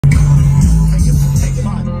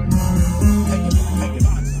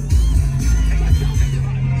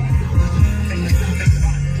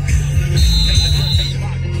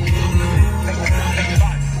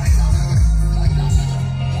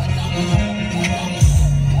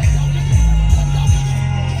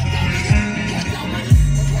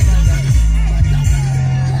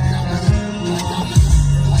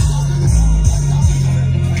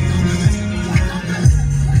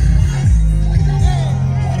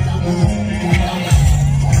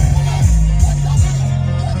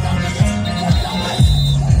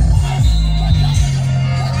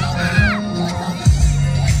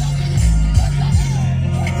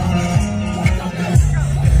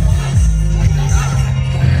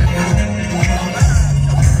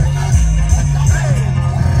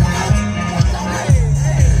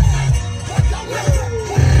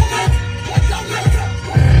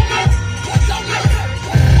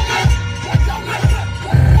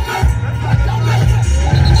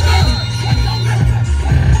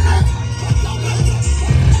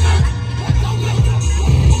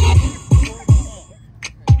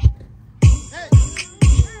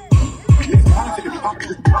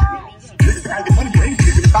Second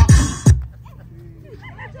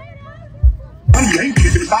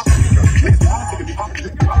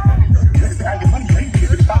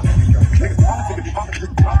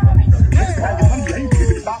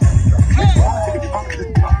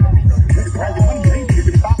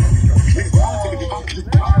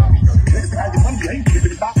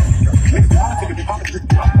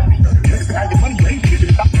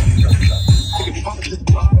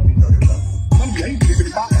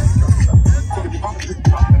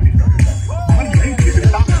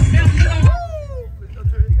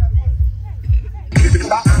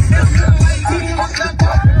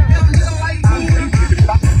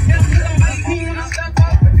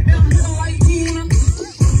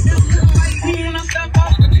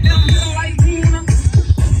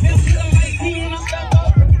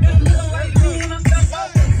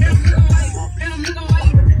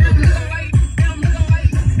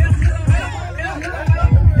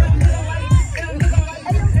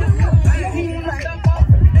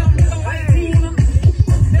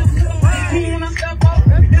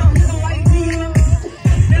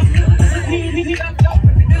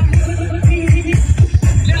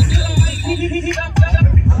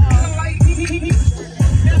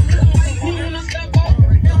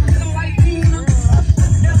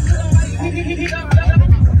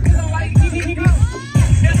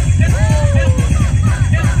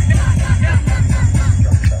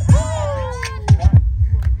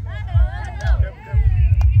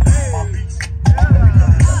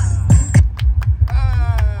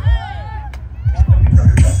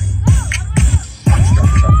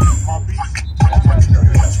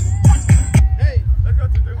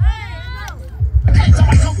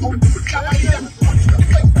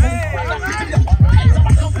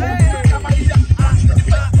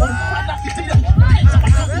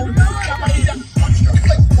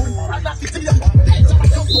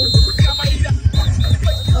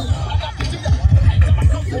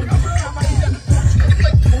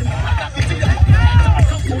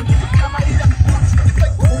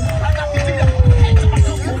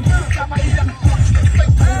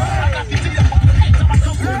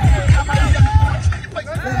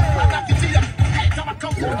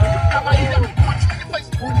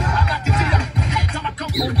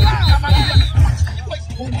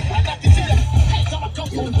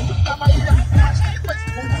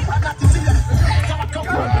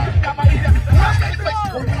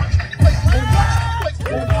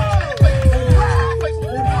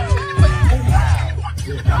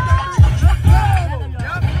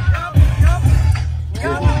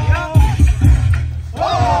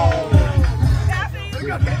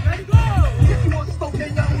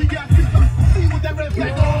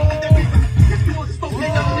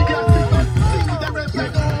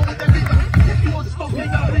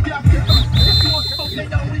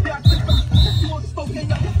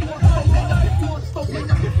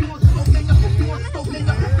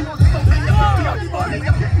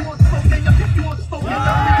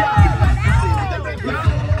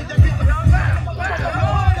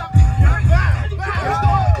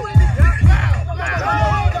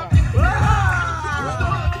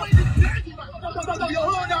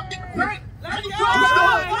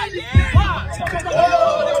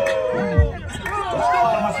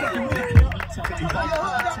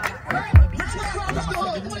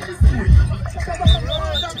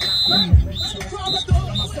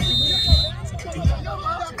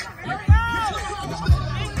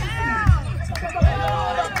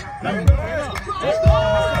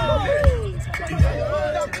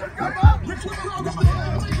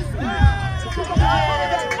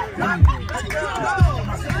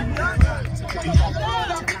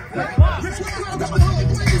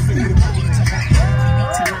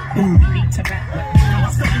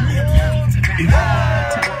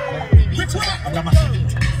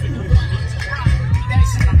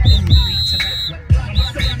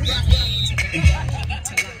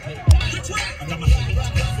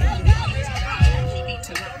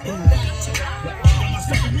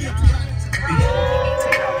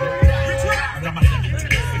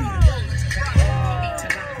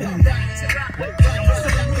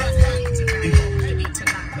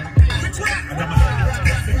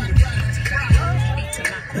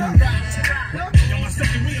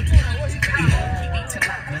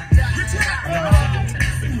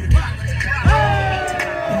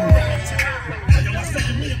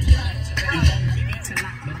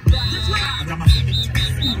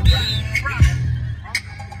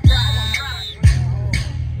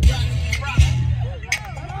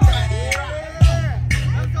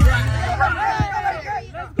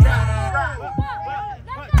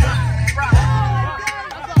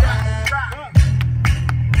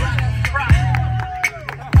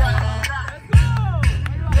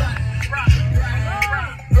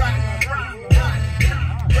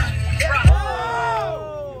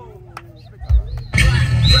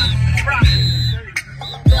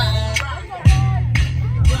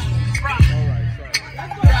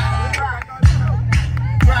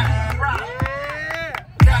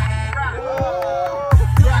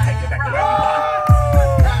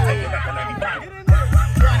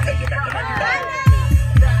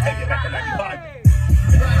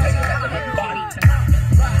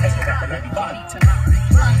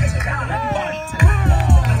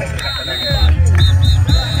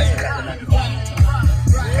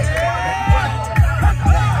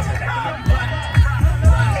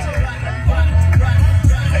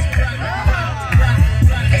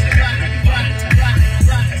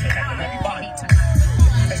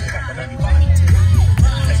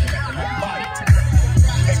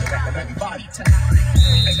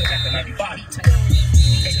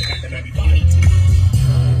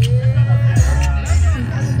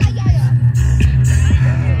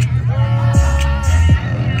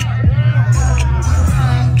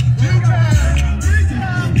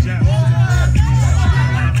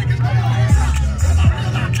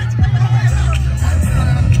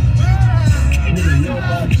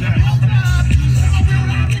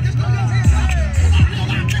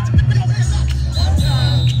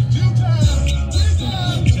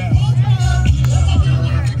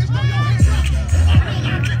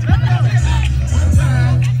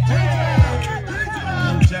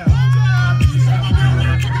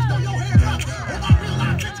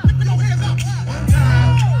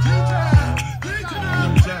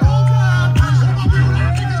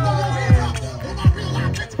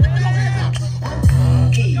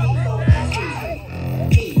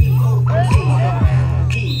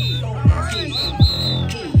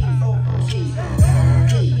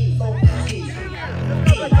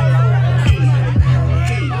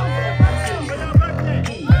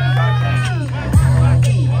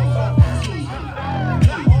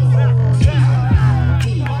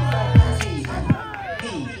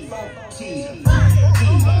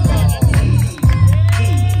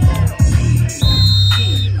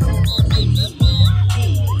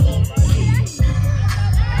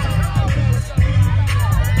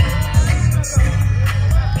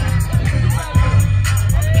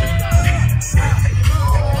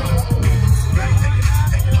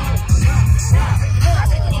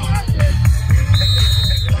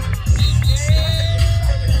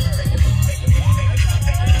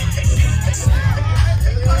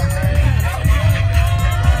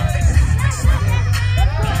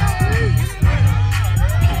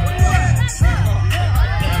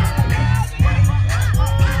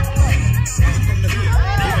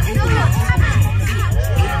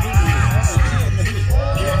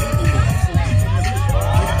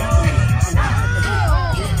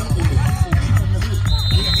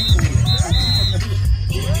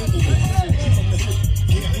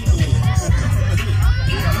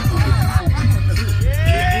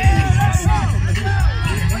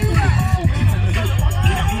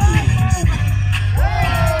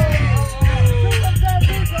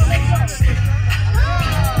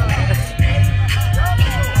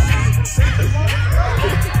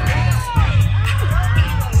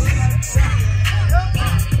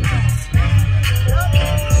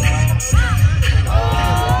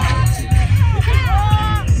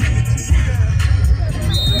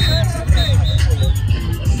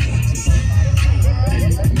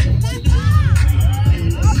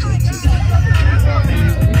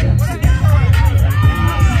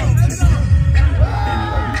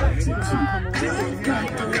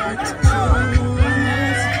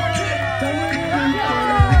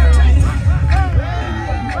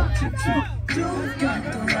got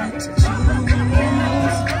the right to choose. Don't let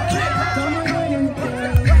him go.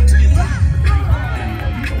 You got the right to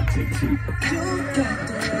choose. Don't let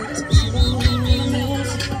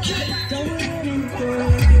him go.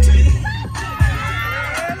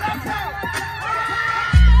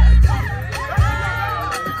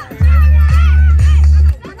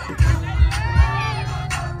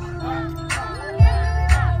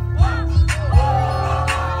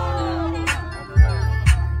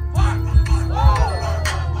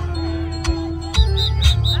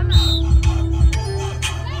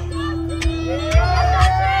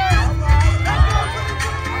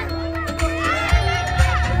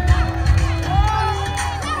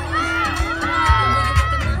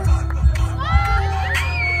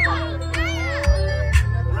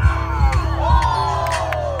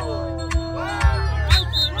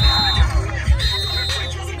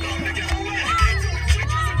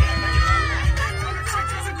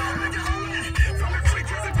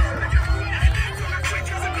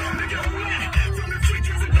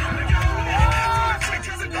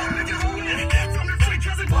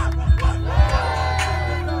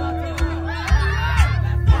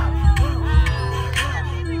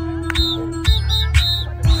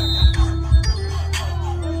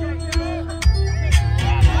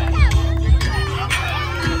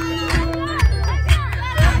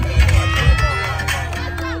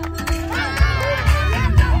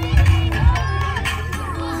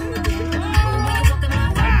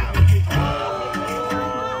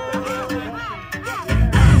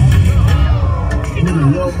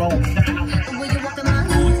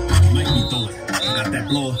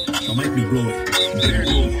 Don't make me blow it. Bear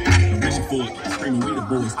do it. I'm reaching for it. Screaming with the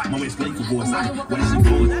boys. My waist late for voice. What is she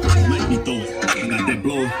doing? Don't make me throw it. I got that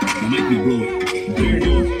blow it. Don't make me blow it. Bear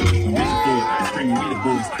do it. I'm reaching for it. Screaming with the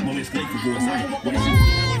boys. My waist late for voice. What is she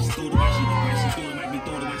doing? Why she throw it? Why she throw it? Make me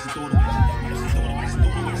throw it. Why she throw it? Why she throw it? Why she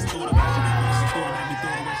throw it? Why she throw it? Why she throw it? Make me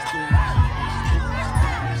throw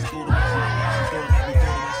it. Why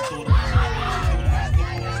she throw it?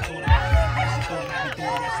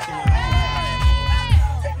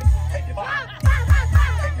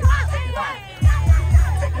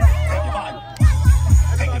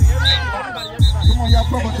 Come on, y'all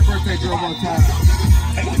pump up the birthday girl one time.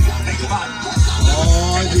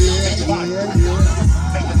 Oh, yeah.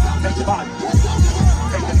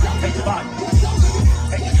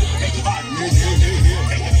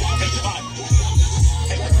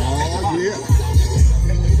 Oh, yeah.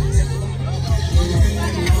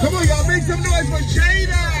 Come on, y'all, make some noise for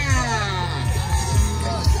Jada.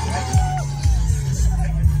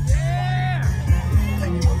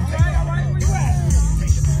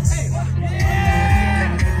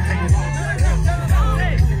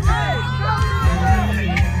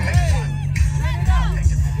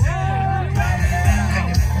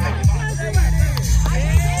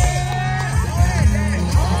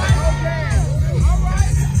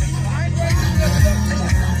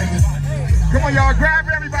 Come on, y'all, grab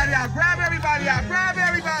everybody out, grab everybody out, grab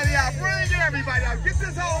everybody out, bring everybody out. Get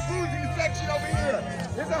this whole bougie section over here.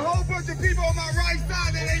 There's a whole bunch of people on my right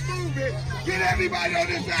side that ain't moving. Get everybody on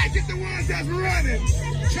this side. Get the ones that's running.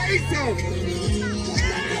 Chase them.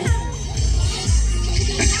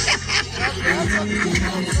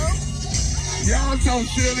 Y'all so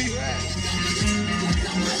silly.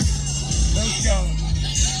 Let's go.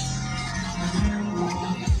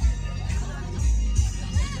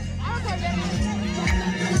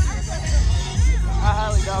 I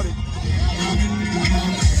highly doubt it.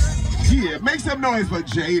 Yeah, make some noise for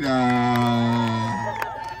Jada.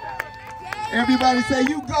 Everybody say,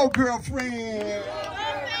 you go, girlfriend.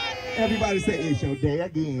 Everybody say, it's your day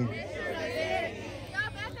again.